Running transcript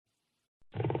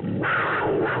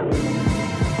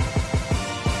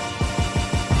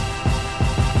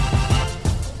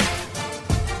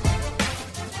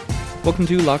Welcome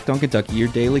to Locked On Kentucky, your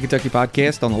daily Kentucky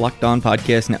podcast on the Locked On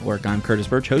Podcast Network. I'm Curtis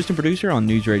Birch, host and producer on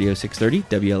News Radio 630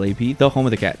 WLAP, the home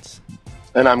of the Cats.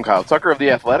 And I'm Kyle Tucker of The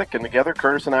Athletic, and together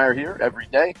Curtis and I are here every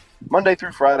day, Monday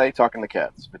through Friday, talking the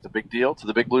Cats. If it's a big deal to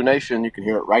the Big Blue Nation, you can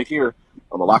hear it right here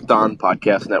on the Locked On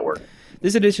Podcast Network.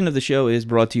 This edition of the show is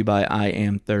brought to you by I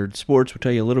Am Third Sports. We'll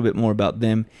tell you a little bit more about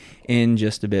them in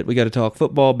just a bit. We got to talk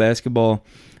football, basketball,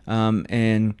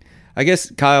 and I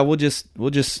guess, Kyle, we'll just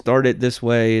start it this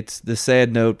way. It's the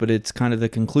sad note, but it's kind of the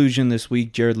conclusion this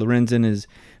week. Jared Lorenzen is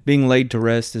being laid to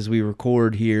rest as we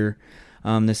record here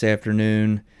this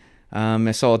afternoon.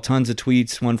 I saw tons of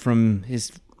tweets, one from a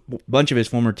bunch of his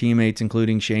former teammates,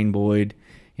 including Shane Boyd.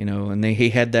 And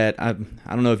he had that. I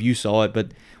don't know if you saw it,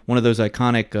 but one of those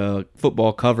iconic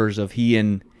football covers of he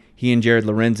and Jared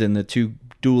Lorenzen, the two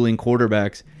dueling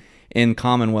quarterbacks in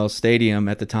Commonwealth Stadium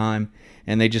at the time.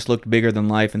 And they just looked bigger than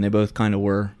life, and they both kind of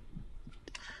were.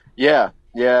 Yeah,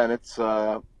 and it's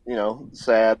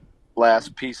sad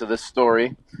last piece of this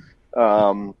story.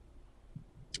 I'm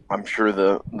sure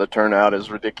the turnout is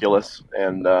ridiculous,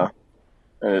 and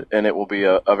it will be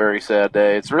a very sad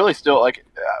day. It's really still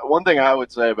one thing I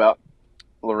would say about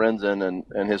Lorenzen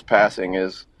and his passing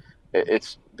is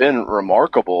it's been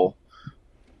remarkable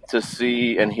to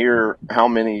see and hear how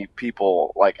many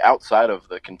people outside of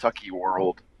the Kentucky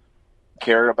world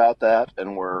cared about that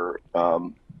and were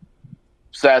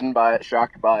saddened by it,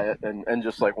 shocked by it, and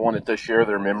just wanted to share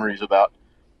their memories about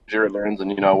Jared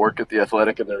Lorenzen. I work at The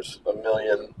Athletic, and there's a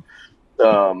million.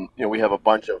 We have a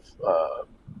bunch of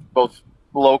both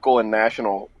local and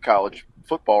national college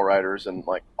football writers, and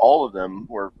all of them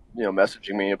were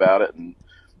messaging me about it, and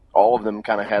all of them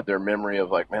kind of had their memory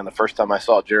of man, the first time I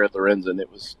saw Jared Lorenzen,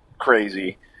 it was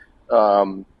crazy.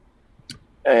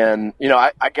 And,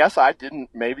 I guess I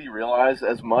didn't maybe realize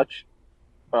as much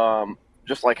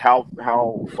just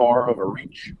how far of a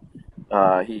reach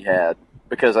he had,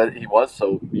 because he was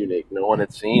so unique. No one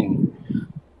had seen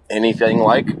anything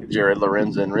like Jared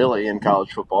Lorenzen really in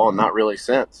college football, and not really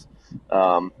since.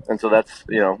 And so that's,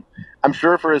 I'm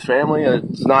sure for his family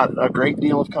it's not a great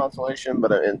deal of consolation,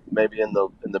 but maybe in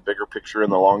the bigger picture,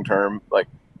 in the long term, I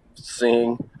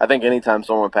think anytime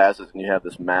someone passes and you have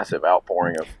this massive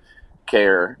outpouring of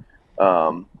care,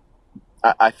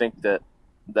 I think that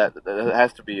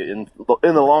has to be in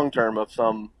the long term of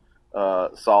some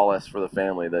solace for the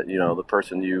family that the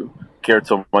person you cared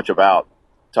so much about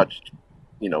touched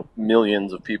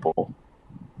millions of people.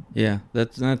 Yeah,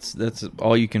 that's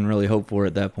all you can really hope for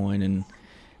at that point, and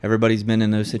everybody's been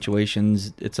in those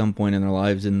situations at some point in their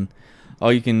lives, and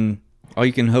all you can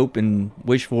hope and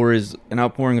wish for is an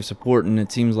outpouring of support, and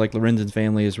it seems like Lorenzen's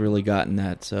family has really gotten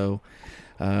that. So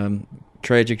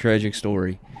tragic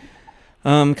story.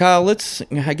 Kyle, let's,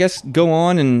 I guess, go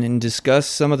on and discuss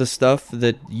some of the stuff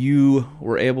that you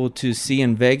were able to see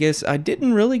in Vegas. I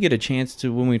didn't really get a chance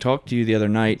to, when we talked to you the other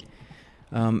night,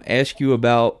 ask you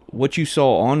about what you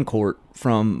saw on court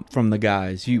from the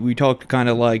guys. We talked kind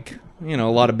of a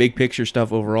lot of big picture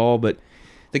stuff overall, but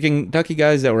the Kentucky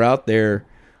guys that were out there,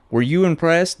 were you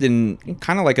impressed? And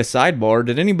kind of like a sidebar,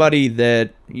 did anybody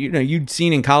that you'd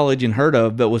seen in college and heard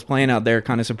of but was playing out there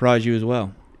kind of surprise you as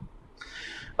well?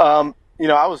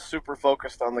 I was super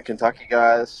focused on the Kentucky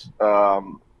guys.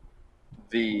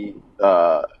 The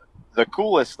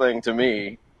coolest thing to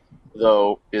me,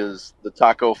 though, is the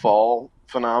Taco Fall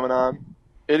phenomenon.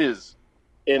 It is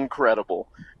incredible.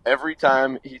 Every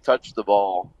time he touched the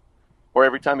ball, or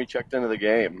every time he checked into the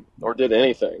game, or did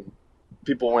anything,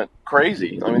 people went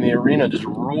crazy. I mean, the arena just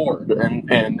roared,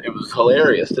 and it was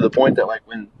hilarious to the point that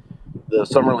when the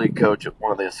summer league coach,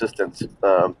 one of the assistants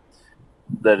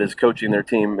that is coaching their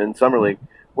team in summer league,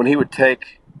 when he would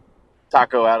take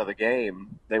Taco out of the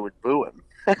game, they would boo him,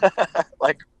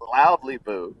 loudly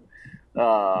boo.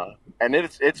 And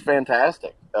it's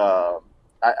fantastic.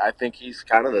 I think he's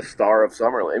kind of the star of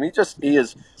summer league. I mean, he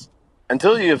is.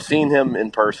 Until you have seen him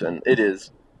in person, it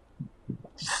is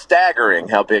staggering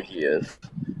how big he is.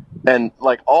 And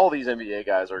all these NBA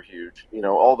guys are huge.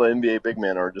 All the NBA big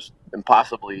men are just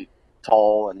impossibly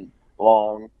tall and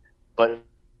long, but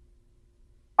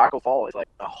Taco Fall is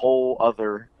a whole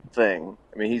other thing.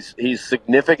 I mean, he's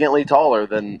significantly taller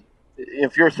than,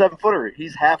 if you're a 7-footer,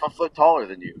 he's half a foot taller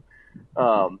than you.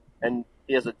 And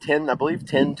he has a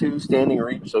 10-2 standing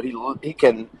reach, so he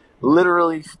can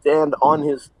literally stand on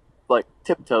his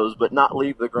tiptoes but not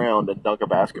leave the ground and dunk a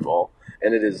basketball.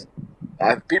 And it is,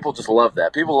 people just love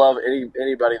that. People love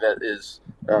anybody that is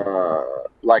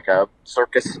like a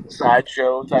circus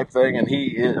sideshow type thing, and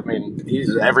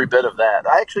he's every bit of that.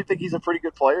 I actually think he's a pretty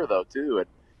good player though too,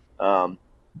 and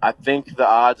I think the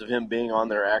odds of him being on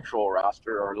their actual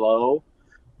roster are low.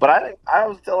 But I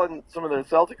was telling some of the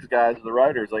Celtics guys, the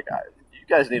writers, like, you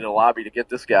guys need a lobby to get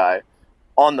this guy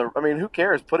on the. I mean, who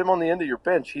cares? Put him on the end of your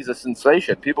bench. He's a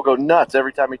sensation. People go nuts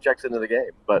every time he checks into the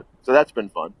game. But so that's been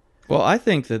fun. Well, I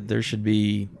think that there should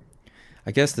be.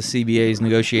 I guess the CBA is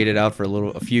negotiated out for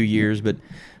a few years, but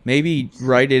maybe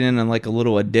write it in like a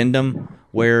little addendum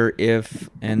where if,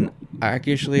 and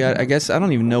actually, I guess I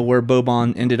don't even know where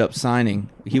Boban ended up signing.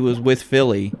 He was with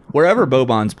Philly. Wherever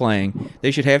Boban's playing, they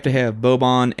should have to have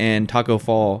Boban and Taco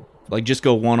Fall like just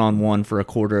go one-on-one for a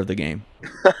quarter of the game.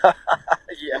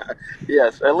 Yeah,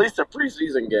 yes, at least a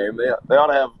preseason game. They ought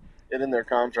to have it in their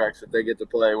contracts that they get to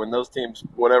play when those teams,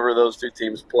 whenever those two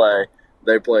teams play,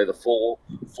 they play the full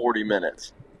 40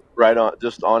 minutes, right on,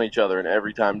 just on each other, and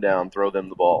every time down, throw them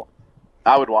the ball.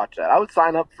 I would watch that. I would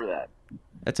sign up for that.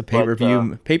 That's a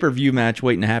pay-per-view match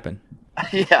waiting to happen.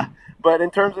 Yeah, but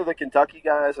in terms of the Kentucky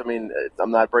guys, I mean,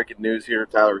 I'm not breaking news here.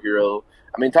 Tyler Hero.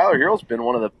 I mean, Tyler Hero's been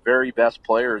one of the very best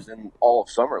players in all of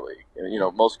Summer League. You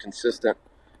know, most consistent.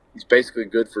 He's basically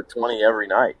good for 20 every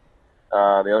night. The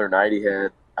other night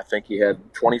I think he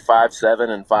had 25, 7,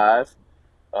 and 5.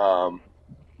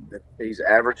 He's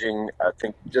averaging, I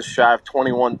think, just shy of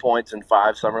 21 points in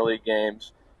 5 Summer League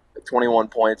games. 21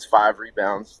 points, 5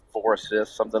 rebounds, 4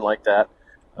 assists, something like that.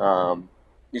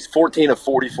 He's 14 of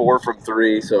 44 from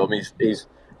 3, so I mean, he's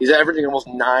averaging almost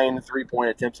 9 3-point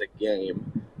attempts a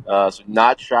game. So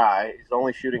not shy. He's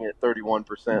only shooting at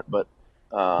 31%, but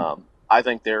I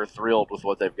think they're thrilled with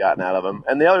what they've gotten out of him.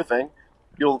 And the other thing,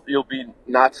 you'll be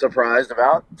not surprised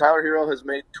about, Tyler Hero has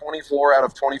made 24 out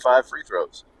of 25 free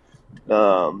throws.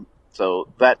 So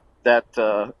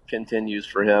that continues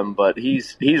for him, but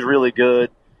he's really good,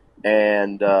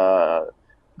 and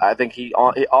I think he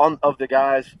on of the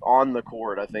guys on the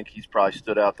court, I think he's probably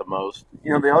stood out the most.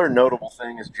 You know, the other notable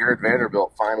thing is Jared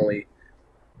Vanderbilt finally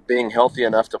being healthy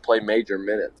enough to play major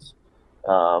minutes.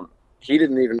 He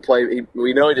didn't even play.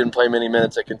 We know he didn't play many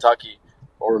minutes at Kentucky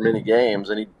or many games,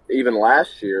 and even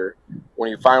last year when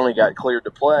he finally got cleared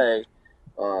to play,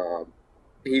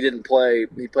 he didn't play.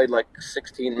 He played like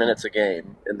 16 minutes a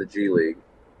game in the G League,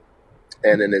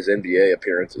 and in his NBA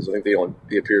appearances, I think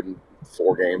he appeared in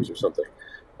 4 games or something.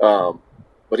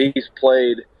 But he's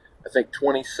played, I think,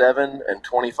 27 and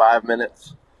 25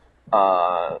 minutes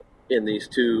in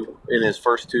his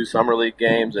first 2 Summer League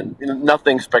games, and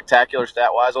nothing spectacular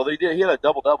stat wise. Although he had a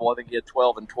double. I think he had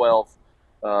 12 and 12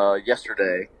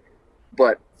 yesterday.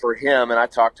 But for him, and I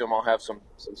talked to him, I'll have some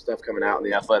stuff coming out in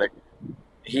the Athletic.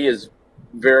 He is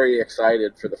very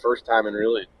excited for the first time in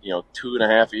really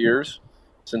 2.5 years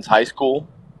since high school.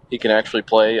 He can actually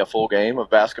play a full game of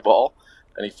basketball,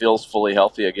 and he feels fully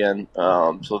healthy again.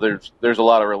 So there's a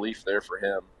lot of relief there for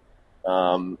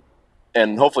him.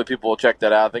 And hopefully people will check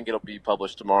that out. I think it'll be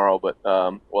published tomorrow, but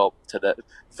today,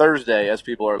 Thursday, as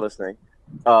people are listening.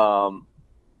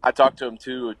 I talked to him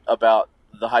too about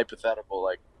the hypothetical,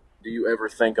 like, do you ever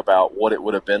think about what it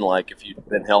would have been like if you'd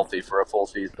been healthy for a full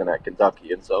season at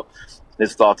Kentucky? And so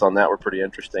his thoughts on that were pretty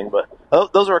interesting. But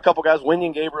those are a couple guys.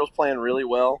 Wenyen Gabriel's playing really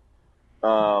well.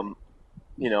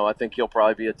 I think he'll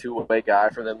probably be a 2-way guy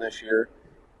for them this year.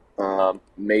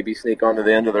 Maybe sneak onto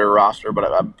the end of their roster,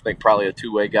 but I think probably a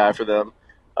 2-way guy for them.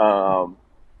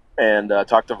 And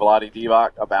talked to Vlade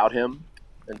Divac about him,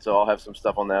 and so I'll have some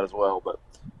stuff on that as well.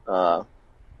 But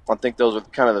I think those are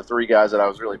kind of the 3 guys that I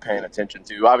was really paying attention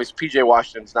to. Obviously, P.J.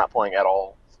 Washington's not playing at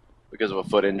all because of a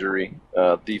foot injury,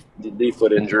 the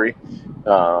foot injury.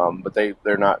 But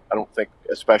they're not, I don't think,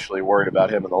 especially worried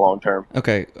about him in the long term.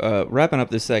 Okay, wrapping up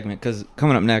this segment, because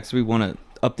coming up next, we want to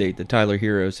update the Tyler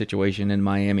Hero situation in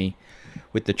Miami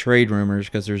with the trade rumors,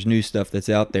 because there's new stuff that's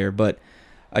out there. But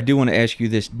I do want to ask you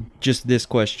this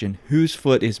question. Whose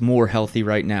foot is more healthy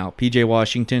right now, P.J.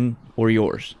 Washington or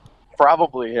yours?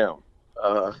 Probably him.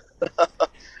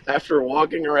 After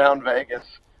walking around Vegas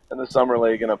in the Summer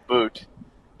League in a boot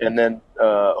and then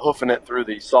hoofing it through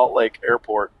the Salt Lake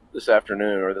airport this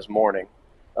afternoon or this morning,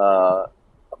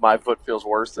 my foot feels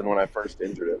worse than when I first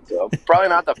injured it. So probably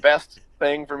not the best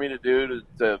thing for me to do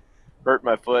to hurt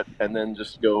my foot and then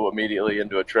just go immediately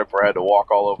into a trip where I had to walk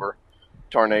all over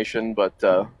Tarnation, but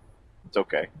it's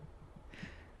okay.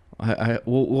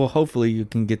 Well, hopefully you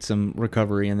can get some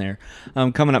recovery in there.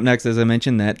 Coming up next, as I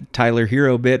mentioned, that Tyler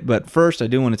Hero bit. But first, I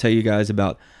do want to tell you guys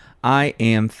about I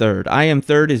Am Third. I Am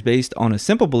Third is based on a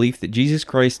simple belief that Jesus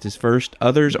Christ is first,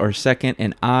 others are second,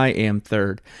 and I am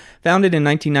third. Founded in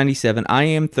 1997, I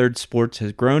Am Third Sports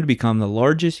has grown to become the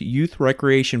largest youth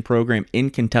recreation program in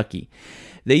Kentucky.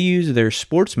 They use their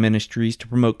sports ministries to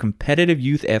promote competitive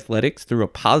youth athletics through a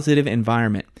positive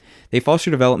environment. They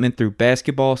foster development through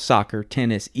basketball, soccer,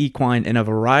 tennis, equine, and a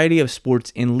variety of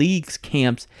sports in leagues,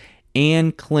 camps,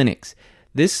 and clinics.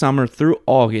 This summer through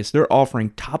August, they're offering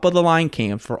top-of-the-line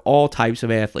camps for all types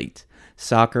of athletes: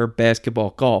 soccer,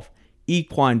 basketball, golf,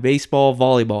 equine, baseball,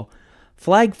 volleyball,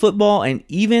 flag football, and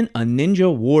even a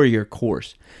Ninja Warrior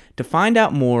course. To find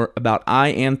out more about I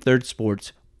Am Third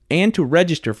Sports and to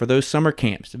register for those summer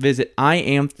camps, visit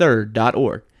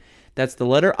iamthird.org. That's the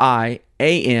letter I,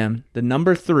 A-M, the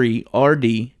number 3,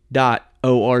 RD.org.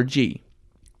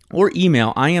 Or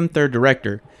email I Am Third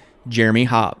Director, Jeremy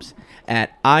Hobbs,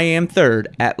 at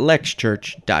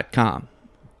iamthird@lexchurch.com.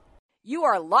 You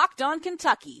are Locked On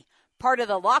Kentucky, part of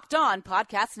the Locked On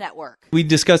Podcast Network. We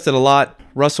discussed it a lot.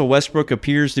 Russell Westbrook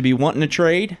appears to be wanting a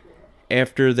trade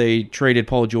after they traded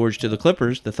Paul George to the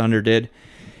Clippers, the Thunder did.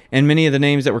 And many of the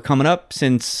names that were coming up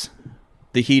since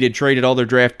the Heat had traded all their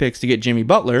draft picks to get Jimmy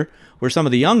Butler were some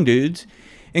of the young dudes,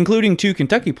 including 2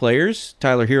 Kentucky players,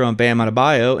 Tyler Hero and Bam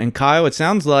Adebayo. And Kyle, it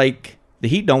sounds like the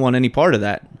Heat don't want any part of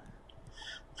that.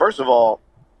 First of all,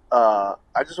 I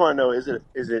just want to know, is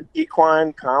it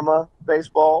equine,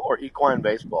 baseball or equine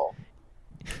baseball?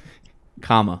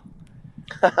 Comma.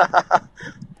 Because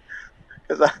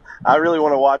I really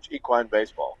want to watch equine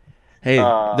baseball. Hey,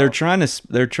 they're trying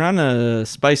to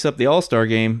spice up the All-Star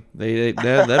game.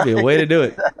 That'd be a way to do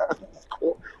it.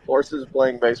 Horses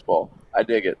playing baseball. I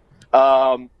dig it.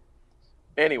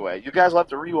 Anyway, you guys will have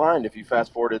to rewind if you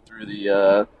fast forwarded through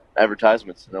the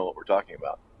advertisements to know what we're talking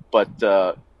about.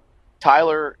 But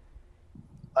Tyler,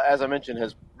 as I mentioned,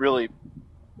 has really,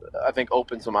 I think,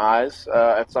 opened some eyes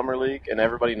at Summer League, and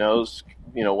everybody knows,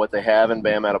 what they have in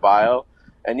Bam Adebayo.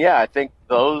 And yeah, I think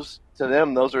those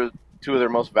are 2 of their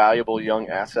most valuable young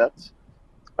assets.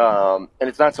 And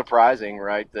it's not surprising,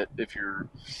 right, that if you're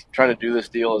trying to do this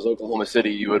deal as Oklahoma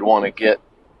City, you would want to get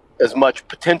as much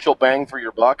potential bang for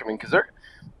your buck. I mean, because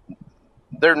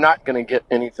they're not going to get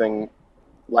anything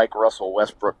like Russell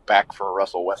Westbrook back for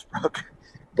Russell Westbrook.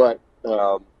 But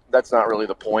that's not really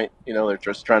the point. They're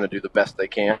just trying to do the best they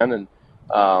can. And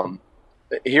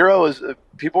Hero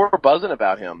people were buzzing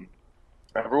about him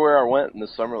everywhere I went in the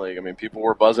Summer League. I mean, people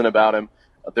were buzzing about him.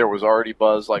 There was already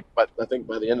buzz, but I think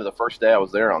by the end of the first day I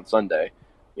was there on Sunday,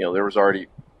 there was already,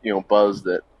 buzz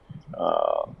that,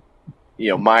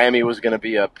 Miami was going to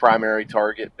be a primary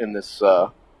target in this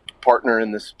partner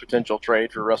in this potential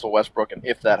trade for Russell Westbrook. And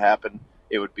if that happened,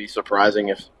 it would be surprising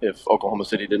if Oklahoma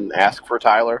City didn't ask for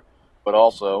Tyler, but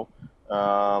also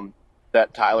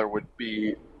that Tyler would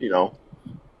be,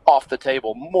 off the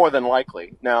table more than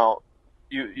likely. Now,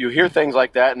 you hear things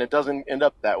like that, and it doesn't end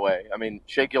up that way. I mean,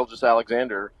 Shai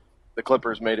Gilgeous-Alexander, the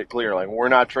Clippers made it clear, we're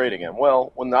not trading him.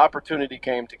 Well, when the opportunity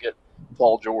came to get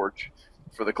Paul George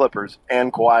for the Clippers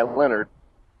and Kawhi Leonard,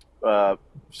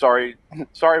 sorry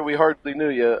we hardly knew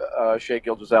you, Shai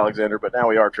Gilgeous-Alexander, but now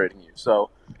we are trading you. So,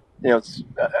 it's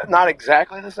not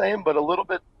exactly the same, but a little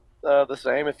bit the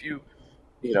same. If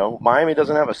Miami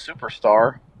doesn't have a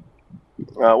superstar.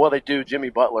 Well, they do,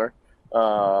 Jimmy Butler.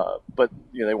 But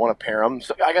they want to pair him.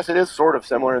 So I guess it is sort of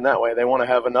similar in that way. They want to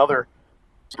have another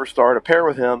superstar to pair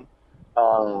with him.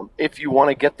 If you want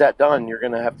to get that done, you're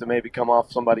going to have to maybe come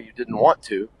off somebody you didn't want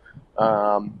to.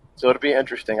 So it'll be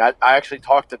interesting. I actually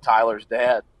talked to Tyler's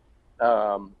dad.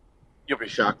 You'll be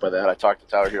shocked by that. I talked to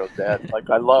Tyler Hero's dad.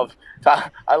 I love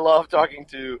talking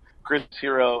to Chris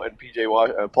Hero and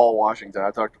Paul Washington. I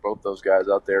talked to both those guys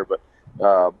out there. But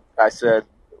I said,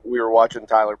 we were watching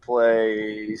Tyler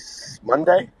play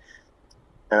Monday,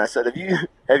 and I said,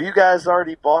 have you guys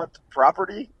already bought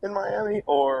property in Miami,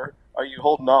 or are you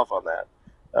holding off on that?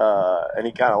 And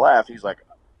he kind of laughed. He's like,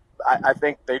 I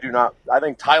think they do not. I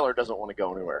think Tyler doesn't want to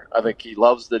go anywhere. I think he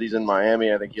loves that he's in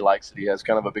Miami. I think he likes that he has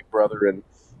kind of a big brother in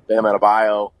Bam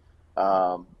Adebayo.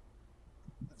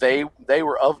 They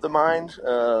were of the mind.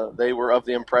 They were of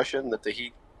the impression that the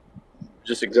Heat,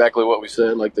 just exactly what we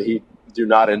said, the Heat do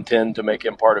not intend to make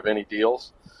him part of any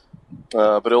deals.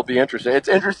 But it'll be interesting. It's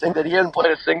interesting that he hasn't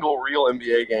played a single real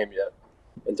NBA game yet,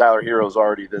 and Tyler Hero's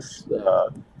already this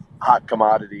hot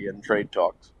commodity in trade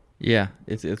talks. Yeah,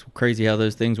 it's crazy how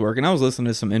those things work. And I was listening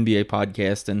to some NBA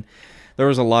podcasts, and there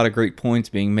was a lot of great points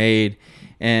being made.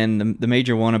 And the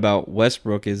major one about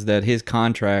Westbrook is that his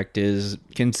contract is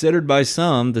considered by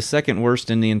some the second worst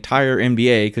in the entire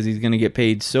NBA because he's going to get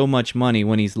paid so much money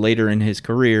when he's later in his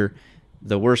career.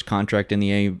 The worst contract in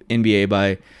the NBA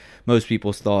by most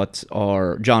people's thoughts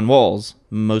are John Wall's,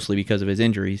 mostly because of his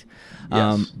injuries.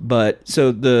 Yes. But so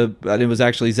it was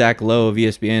actually Zach Lowe of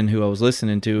ESPN who I was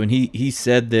listening to, and he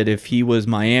said that if he was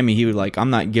Miami, he would I'm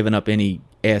not giving up any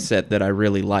asset that I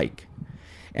really like.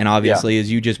 And obviously,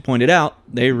 as you just pointed out,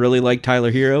 they really like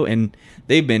Tyler Hero, and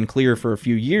they've been clear for a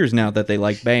few years now that they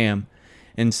like Bam.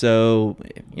 And so,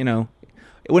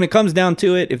 when it comes down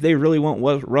to it, if they really want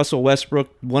Russell Westbrook,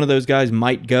 one of those guys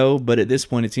might go. But at this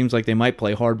point, it seems like they might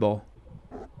play hardball.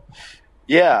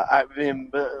 Yeah, I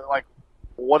mean, like,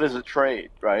 what is a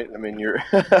trade, right? I mean,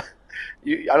 I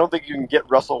don't think you can get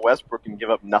Russell Westbrook and give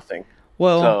up nothing.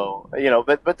 Well, so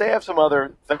but they have some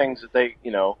other things that they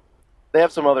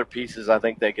have some other pieces I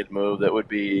think they could move that would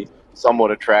be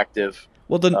somewhat attractive.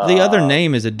 Well, the other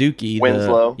name is a Dookie.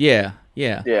 Winslow. Yeah.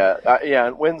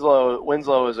 And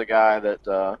Winslow is a guy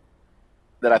that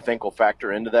I think will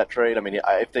factor into that trade. I mean,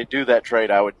 if they do that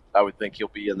trade, I would think he'll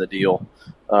be in the deal.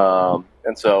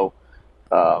 And so,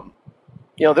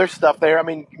 there's stuff there. I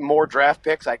mean, more draft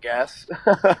picks, I guess.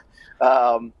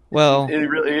 Well,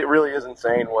 it really is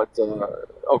insane what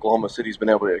Oklahoma City's been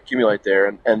able to accumulate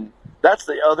there, and that's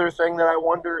the other thing that I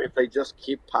wonder if they just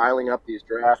keep piling up these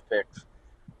draft picks.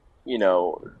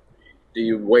 Do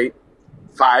you wait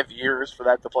 5 years for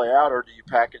that to play out, or do you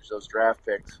package those draft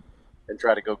picks and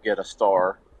try to go get a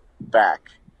star back?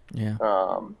 Yeah.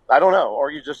 I don't know, or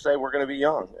you just say we're going to be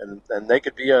young, and they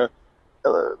could be I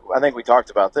think we talked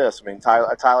about this. I mean,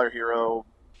 Tyler Hero,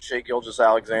 Shai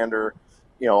Gilgeous-Alexander,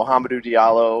 Hamidou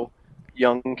Diallo,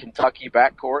 young Kentucky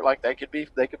backcourt, like they could be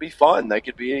fun. They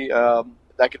could be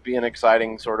that could be an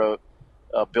exciting sort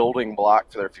of building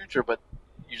block for their future. But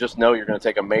you just know you're going to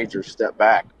take a major step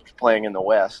back playing in the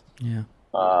West. Yeah.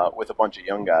 With a bunch of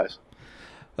young guys.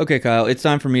 Okay, Kyle, it's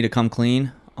time for me to come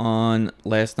clean on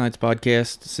last night's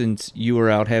podcast. Since you were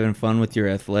out having fun with your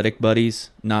athletic buddies,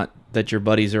 not that your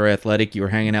buddies are athletic, you were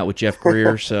hanging out with Jeff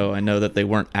Greer, so I know that they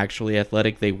weren't actually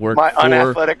athletic. They worked my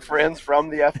unathletic friends from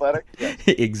the athletic. Yes.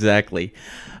 Exactly.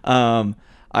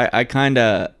 I kind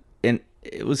of, and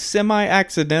it was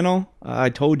semi-accidental. I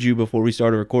told you before we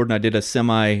started recording, I did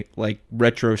a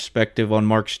retrospective on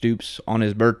Mark Stoops on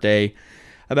his birthday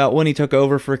about when he took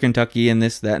over for Kentucky and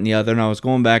this, that, and the other. And I was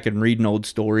going back and reading old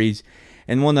stories.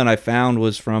 And one that I found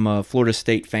was from a Florida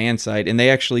State fan site. And they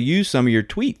actually used some of your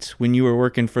tweets when you were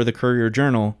working for the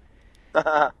Courier-Journal.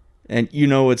 And you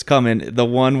know what's coming. The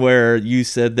one where you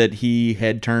said that he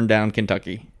had turned down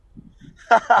Kentucky.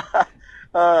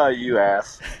 You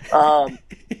ass.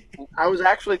 I was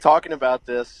actually talking about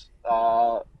this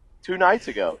 2 nights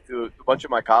ago to a bunch of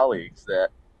my colleagues that,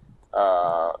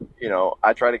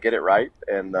 I try to get it right.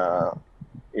 And,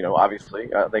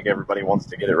 obviously, I think everybody wants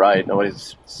to get it right.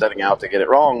 Nobody's setting out to get it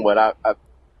wrong. But I've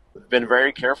been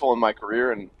very careful in my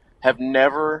career and have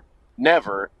never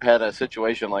had a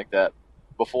situation like that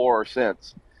before or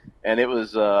since. And that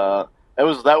was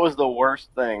the worst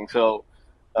thing. So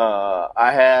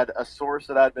I had a source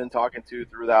that I'd been talking to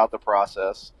throughout the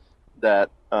process that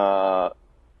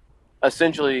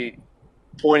essentially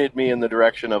pointed me in the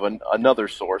direction of another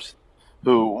source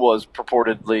who was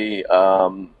purportedly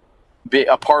be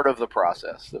a part of the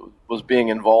process, that was being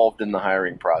involved in the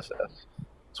hiring process.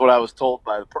 That's what I was told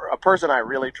by a person I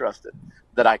really trusted,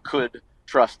 that I could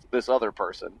trust this other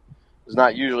person. It's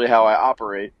not usually how I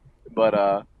operate, but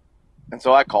and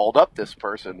so I called up this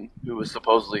person who was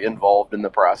supposedly involved in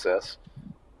the process.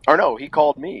 Or no, he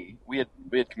called me. We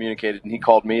had communicated, and he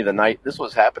called me the night this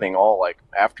was happening, all like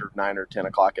after 9 or 10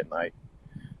 o'clock at night,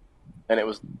 and it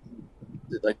was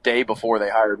the day before they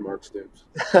hired Mark Stoops.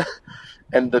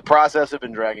 And the process had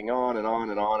been dragging on and on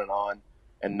and on and on,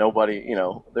 and nobody,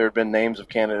 there had been names of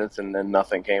candidates, and then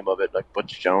nothing came of it. Like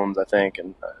Butch Jones, I think,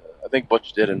 and I think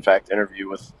Butch did in fact interview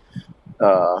with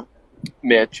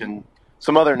Mitch and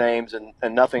some other names, and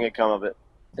nothing had come of it.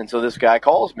 And so this guy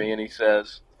calls me and he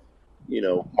says,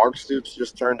 Mark Stoops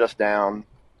just turned us down.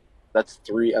 That's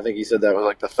 3. I think he said that was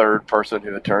like the 3rd person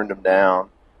who had turned him down.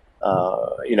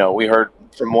 We heard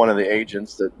from one of the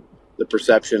agents that the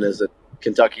perception is that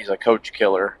Kentucky's a coach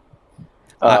killer.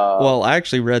 I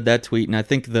actually read that tweet, and I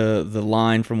think the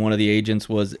line from one of the agents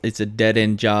was, "It's a dead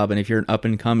end job, and if you're an up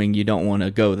and coming, you don't want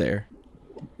to go there."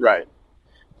 Right.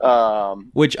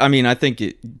 Which, I mean, I think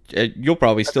you'll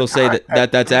probably still say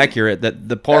that's accurate. That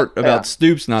the part about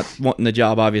Stoops not wanting the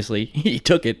job, obviously he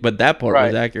took it, but that part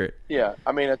was accurate. Yeah,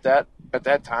 I mean, at that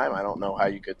time, I don't know how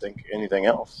you could think anything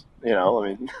else. I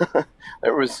mean,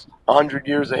 there was 100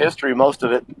 years of history, most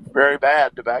of it very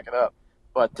bad, to back it up.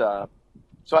 But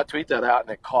so I tweeted that out,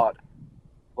 and it caught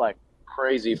like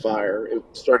crazy fire. It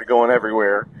started going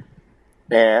everywhere,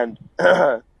 and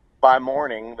by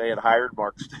morning they had hired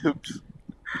Mark Stoops.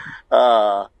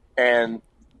 And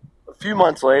a few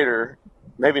months later,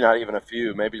 maybe not even a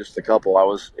few, maybe just a couple, I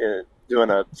was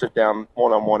doing a sit-down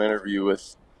one-on-one interview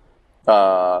with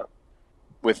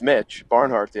Mitch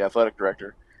Barnhart, the athletic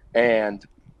director, and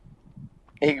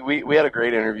we had a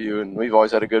great interview, and we've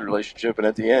always had a good relationship. And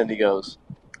at the end, he goes,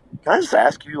 "Can I just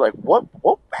ask you, like, what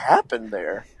happened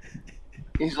there?"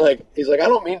 He's like, I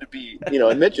don't mean to be,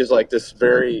 and Mitch is like this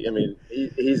very, I mean,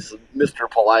 he's Mr.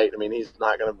 Polite. I mean, he's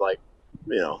not going to, like,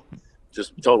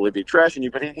 just totally be trashing you.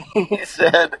 But he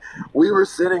said, we were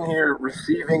sitting here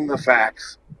receiving the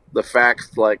fax,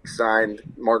 like, signed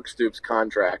Mark Stoops'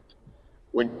 contract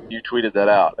when you tweeted that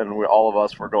out. And all of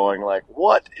us were going, like,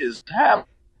 what is happening?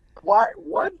 Why,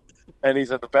 what? And he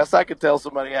said, the best I could tell,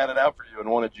 somebody had it out for you and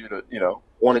wanted you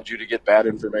to get bad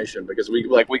information, because we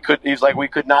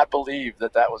could not believe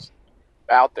that was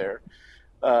out there.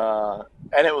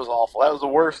 And it was awful. That was the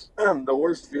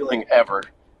worst feeling ever,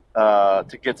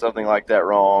 to get something like that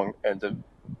wrong. And to,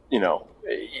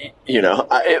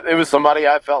 it was somebody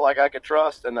I felt like I could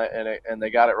trust, and they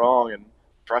got it wrong. And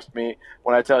trust me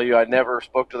when I tell you, I never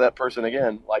spoke to that person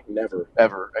again, like never,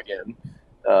 ever again.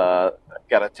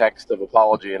 Got a text of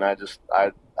apology, and I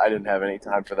didn't have any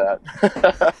time for that.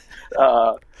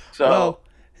 Well,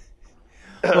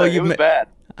 it was bad.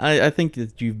 I think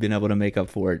that you've been able to make up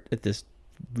for it at the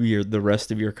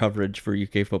rest of your coverage for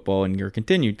UK football and your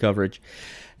continued coverage.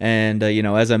 And,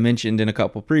 as I mentioned in a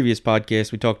couple previous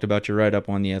podcasts, we talked about your write-up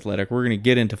on The Athletic. We're going to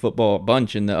get into football a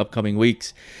bunch in the upcoming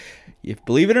weeks. If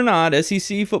believe it or not,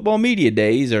 SEC Football Media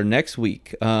Days are next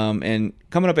week. And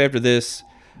coming up after this,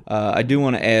 I do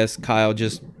want to ask Kyle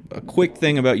just a quick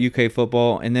thing about UK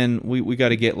football, and then we got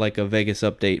to get like a Vegas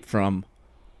update from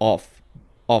off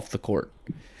the court.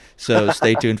 So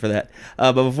stay tuned for that.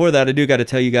 But before that, I do got to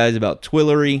tell you guys about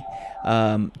Twillory.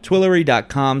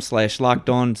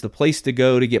 Twillory.com/lockedon is the place to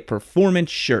go to get performance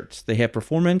shirts. They have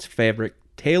performance fabric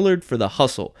tailored for the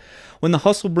hustle. When the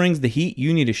hustle brings the heat,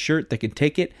 you need a shirt that can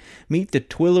take it. Meet the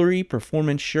Twillory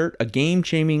Performance Shirt, a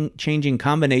game-changing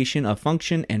combination of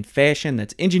function and fashion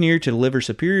that's engineered to deliver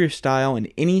superior style in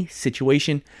any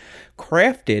situation.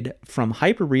 Crafted from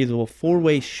hyper-breathable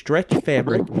 4-way stretch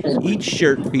fabric, each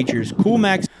shirt features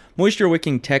Coolmax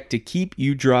moisture-wicking tech to keep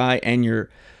you dry and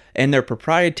their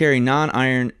proprietary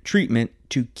non-iron treatment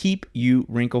to keep you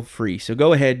wrinkle-free. So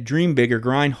go ahead, dream bigger,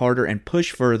 grind harder, and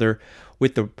push further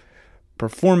with the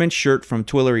performance shirt from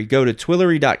Twillory. Go to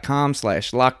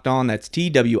Twillory.com/lockedon. That's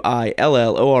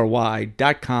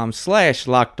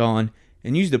TWILLORY.com/lockedon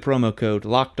and use the promo code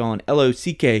LOCKEDON,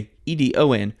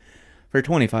 LOCKEDON, for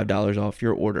 $25 off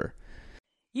your order.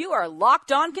 You are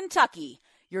Locked On Kentucky,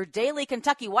 your daily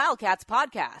Kentucky Wildcats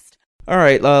podcast. All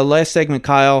right, last segment,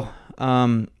 Kyle.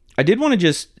 I did want to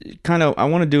just I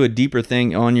want to do a deeper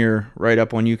thing on your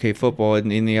write-up on UK football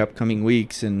in the upcoming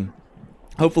weeks, and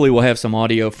hopefully we'll have some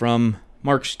audio from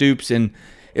Mark Stoops. And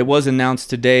it was announced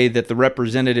today that the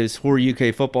representatives for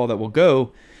UK football that will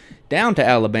go down to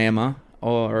Alabama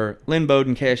are Lynn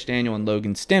Bowden, Cash Daniel, and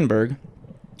Logan Stenberg.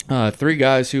 3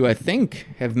 guys who I think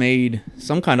have made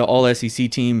some kind of all-SEC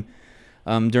team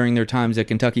during their times at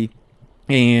Kentucky.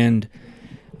 And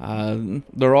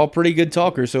they're all pretty good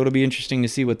talkers, so it'll be interesting to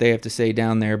see what they have to say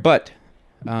down there. But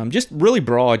just really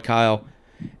broad, Kyle,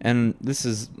 and this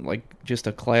is like just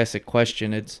a classic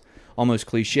question. It's almost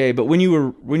cliche, but when you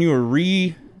were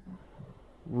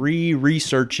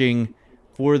researching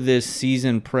for this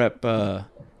season prep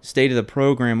state of the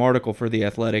program article for The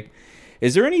Athletic,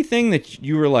 is there anything that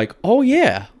you were like, oh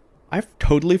yeah, I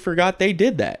totally forgot they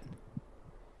did that?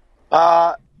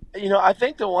 I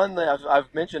think the one that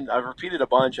I've mentioned, I've repeated a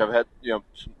bunch. I've had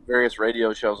various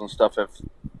radio shows and stuff have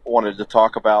wanted to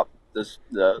talk about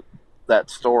that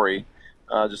story,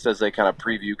 just as they kind of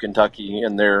preview Kentucky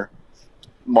and their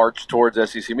march towards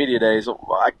SEC Media Days.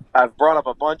 I've brought up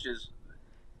a bunch.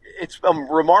 It's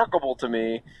remarkable to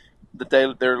me that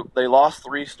they lost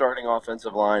 3 starting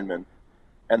offensive linemen,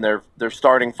 and their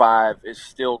starting 5 is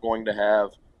still going to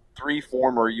have 3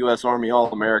 former U.S. Army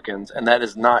All-Americans, and that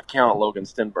does not count Logan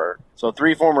Stenberg. So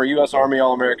 3 former U.S. Army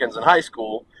All-Americans in high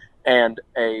school and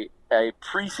a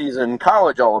preseason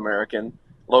college All-American,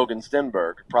 Logan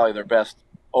Stenberg, probably their best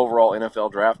overall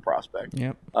NFL draft prospect.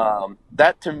 Yep.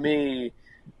 That to me,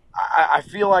 I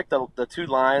feel like the 2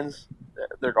 lines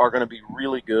are going to be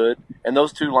really good, and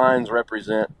those 2 lines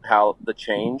represent how the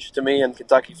change to me in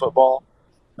Kentucky football,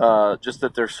 just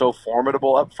that they're so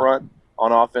formidable up front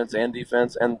on offense and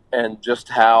defense, and just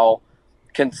how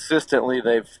consistently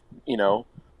they've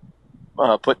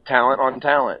put talent on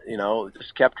talent.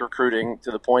 Just kept recruiting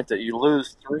to the point that you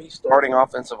lose 3 starting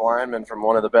offensive linemen from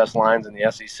one of the best lines in the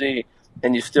SEC,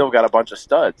 and you still got a bunch of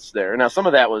studs there. Now, some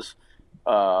of that was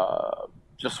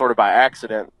just sort of by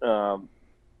accident. When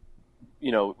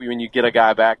you get a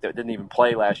guy back that didn't even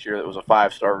play last year, that was a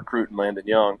 5-star recruit in Landon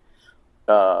Young,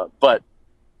 but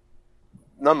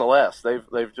nonetheless,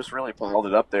 they've just really piled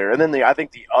it up there. And then I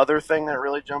think the other thing that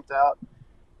really jumped out,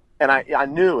 and I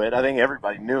knew it. I think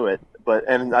everybody knew it,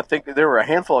 and I think there were a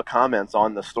handful of comments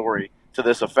on the story to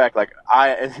this effect. Like,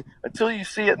 until you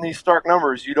see it in these stark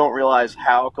numbers, you don't realize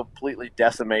how completely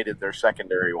decimated their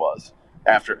secondary was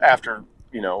after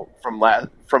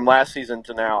from last season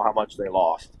to now, how much they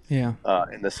lost. Yeah.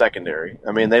 In the secondary.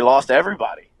 I mean, they lost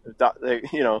everybody.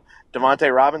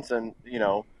 Devontae Robinson.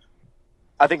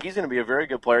 I think he's going to be a very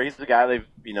good player. He's the guy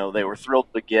they were thrilled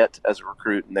to get as a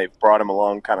recruit, and they've brought him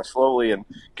along kind of slowly and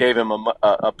gave him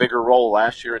a bigger role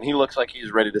last year, and he looks like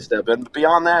he's ready to step in. But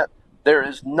beyond that, there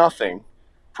is nothing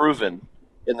proven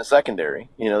in the secondary.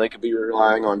 They could be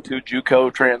relying on 2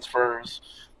 JUCO transfers,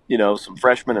 some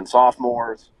freshmen and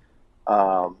sophomores,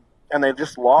 and they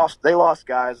lost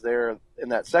guys there in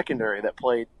that secondary that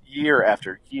played year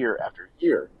after year after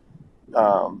year.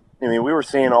 We were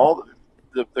seeing all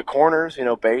the corners,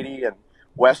 Beatty and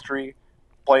Westry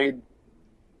played,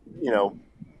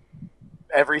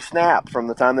 every snap from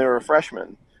the time they were a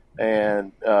freshman.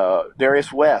 And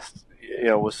Darius West,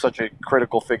 was such a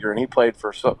critical figure, and he played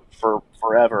for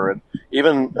forever. And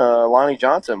even Lonnie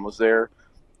Johnson was there.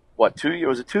 What, 2 years?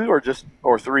 Was it 2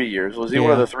 or 3 years? Was he one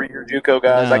of the 3-year JUCO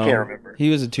guys? No, I can't remember. He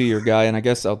was a 2-year guy, and I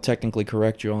guess I'll technically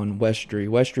correct you on Westry.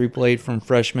 Westry played from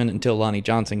freshman until Lonnie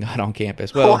Johnson got on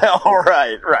campus. Well,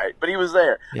 right, but he was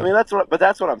there. Yeah. I mean, that's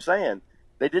what I'm saying.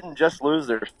 They didn't just lose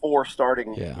their 4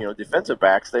 starting, defensive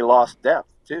backs. They lost depth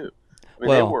too. I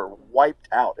mean, they were wiped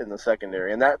out in the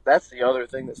secondary, and that's the other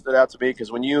thing that stood out to me,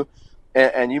 because when you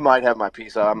and you might have my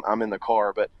piece. I'm in the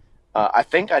car, but. I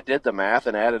think I did the math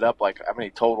and added up like how many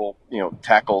total,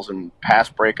 tackles and pass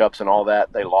breakups and all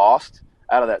that they lost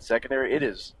out of that secondary. It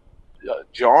is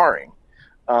jarring.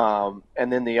 And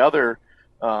then the other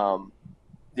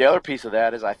piece of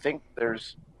that is I think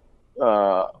there's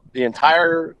the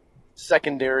entire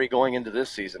secondary going into this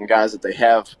season, guys that they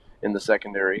have in the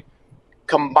secondary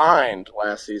combined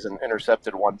last season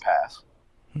intercepted 1 pass.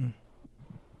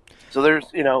 So there's,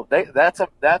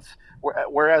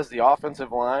 whereas the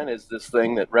offensive line is this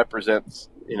thing that represents,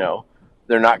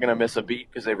 they're not going to miss a beat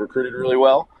because they've recruited really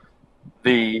well.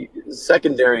 The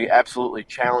secondary absolutely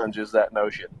challenges that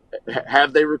notion.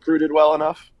 Have they recruited well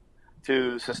enough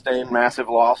to sustain massive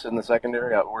loss in the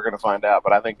secondary? We're going to find out,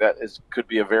 but I think that could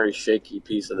be a very shaky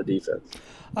piece of the defense.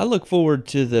 I look forward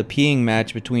to the peeing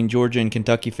match between Georgia and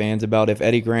Kentucky fans about if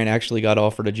Eddie Grant actually got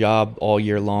offered a job all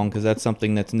year long, because that's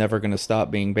something that's never going to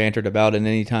stop being bantered about. And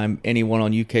anytime anyone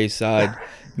on UK's side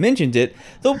mentions it,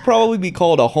 they'll probably be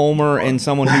called a homer and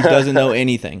someone who doesn't know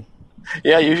anything.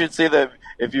 Yeah, you should see that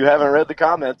if you haven't read the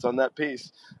comments on that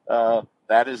piece.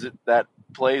 That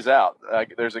plays out.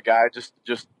 There's a guy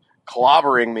just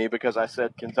clobbering me because I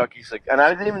said Kentucky, and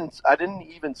I didn't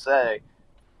even say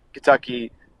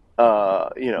Kentucky.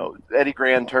 Eddie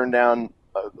Grant turned down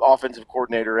offensive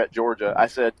coordinator at Georgia. I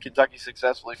said Kentucky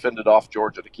successfully fended off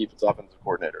Georgia to keep its offensive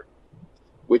coordinator,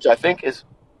 which I think is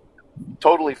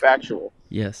totally factual.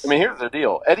 Yes. I mean, here's the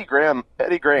deal. Eddie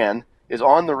Grant is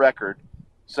on the record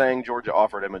saying Georgia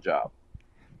offered him a job.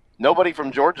 Nobody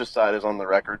from Georgia's side is on the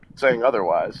record saying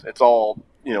otherwise. It's all,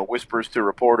 whispers to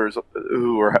reporters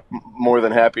who are more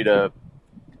than happy to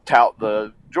tout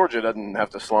Georgia doesn't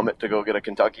have to slum it to go get a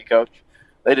Kentucky coach.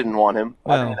 They didn't want him.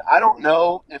 Well, I mean, I don't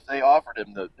know if they offered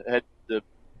him the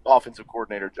offensive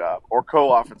coordinator job or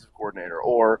co-offensive coordinator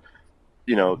or,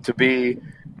 to be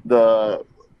the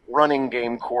running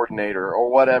game coordinator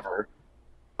or whatever.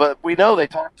 But we know they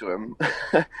talked to him,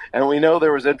 and we know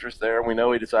there was interest there, and we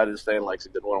know he decided to stay in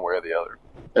Lexington one way or the other.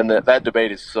 And that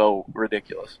debate is so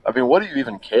ridiculous. I mean, what do you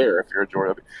even care if you're a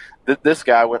Georgia? This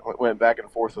guy went back and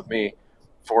forth with me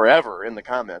forever in the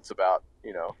comments about,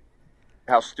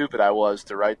 how stupid I was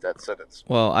to write that sentence.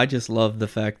 Well, I just love the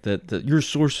fact that your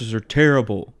sources are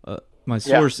terrible. My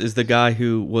source is the guy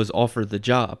who was offered the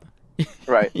job.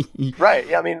 Right. Right.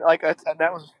 Yeah, I mean,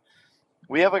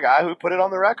 we have a guy who put it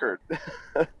on the record.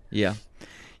 Yeah.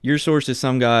 Your source is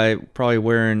some guy probably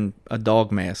wearing a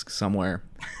dog mask somewhere.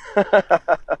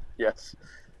 Yes.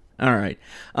 All right.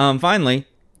 Finally,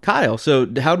 Kyle, so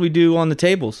how'd we do on the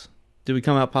tables? Did we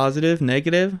come out positive,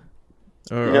 negative?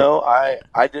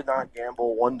 I did not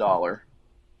gamble $1.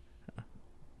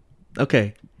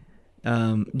 Okay.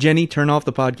 Jenny, turn off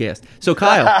the podcast. So,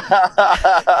 Kyle.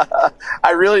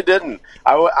 I really didn't.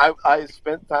 I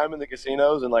spent time in the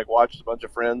casinos and watched a bunch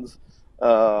of friends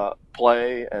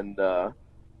play and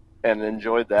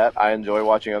enjoyed that. I enjoy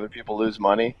watching other people lose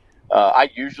money. I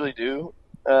usually do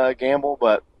gamble,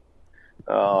 but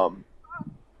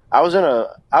I was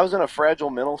in a fragile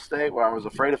mental state where I was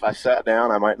afraid if I sat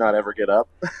down, I might not ever get up.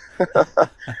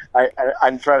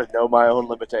 I try to know my own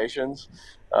limitations.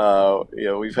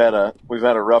 We've had a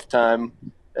rough time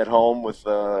at home with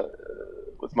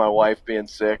my wife being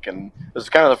sick, and this is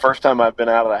kind of the first time I've been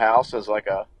out of the house as like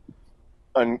a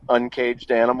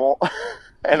uncaged animal,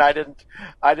 and I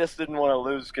just didn't want to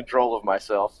lose control of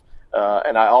myself.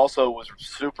 And I also was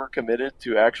super committed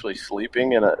to actually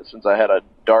sleeping since I had a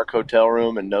dark hotel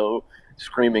room and no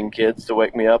screaming kids to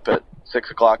wake me up at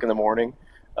 6 o'clock in the morning.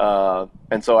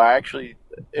 And so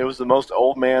it was the most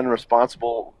old man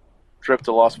responsible trip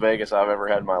to Las Vegas I've ever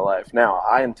had in my life. Now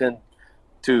I intend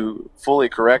to fully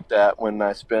correct that when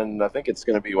I think it's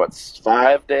going to be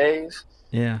 5 days.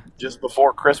 Yeah. Just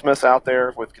before Christmas out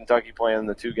there with Kentucky playing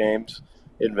the 2 games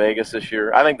in Vegas this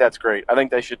year. I think that's great. I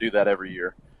think they should do that every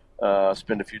year.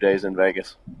 Spend a few days in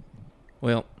Vegas.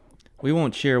 Well, we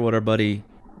won't share what our buddy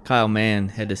Kyle Mann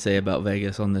had to say about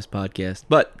Vegas on this podcast,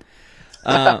 but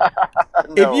No,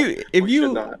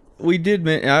 we did.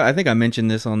 I think I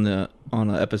mentioned this on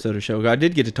an episode of show. I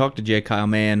did get to talk to J. Kyle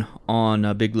Mann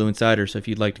on Big Blue Insider. So if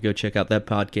you'd like to go check out that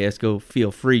podcast, go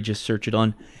feel free. Just search it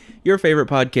on your favorite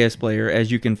podcast player,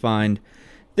 as you can find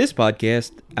this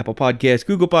podcast: Apple Podcasts,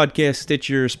 Google Podcasts,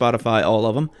 Stitcher, Spotify, all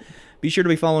of them. Be sure to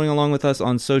be following along with us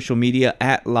on social media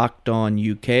at Locked On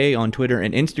UK on Twitter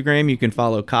and Instagram. You can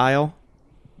follow Kyle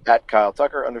at Kyle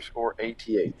Tucker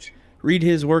 _ATH. Read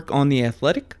his work on The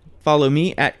Athletic. Follow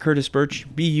me at Curtis Birch,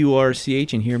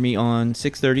 BURCH, and hear me on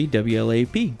 630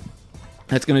 WLAP.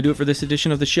 That's going to do it for this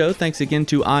edition of the show. Thanks again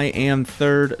to I Am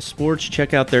Third Sports.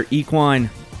 Check out their equine,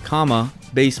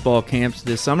 baseball camps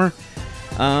this summer.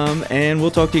 And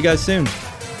we'll talk to you guys soon.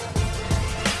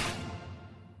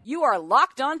 You are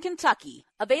Locked On Kentucky,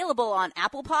 available on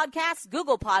Apple Podcasts,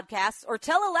 Google Podcasts, or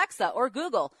tell Alexa or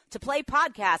Google to play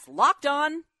podcast Locked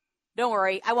On. Don't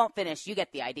worry, I won't finish. You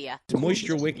get the idea.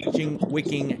 Moisture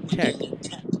wicking tech.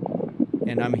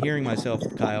 And I'm hearing myself,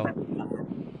 Kyle.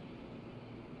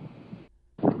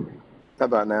 How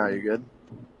about now? You good?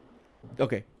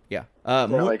 Okay, yeah.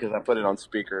 Because I put it on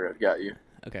speaker, it got you.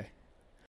 Okay.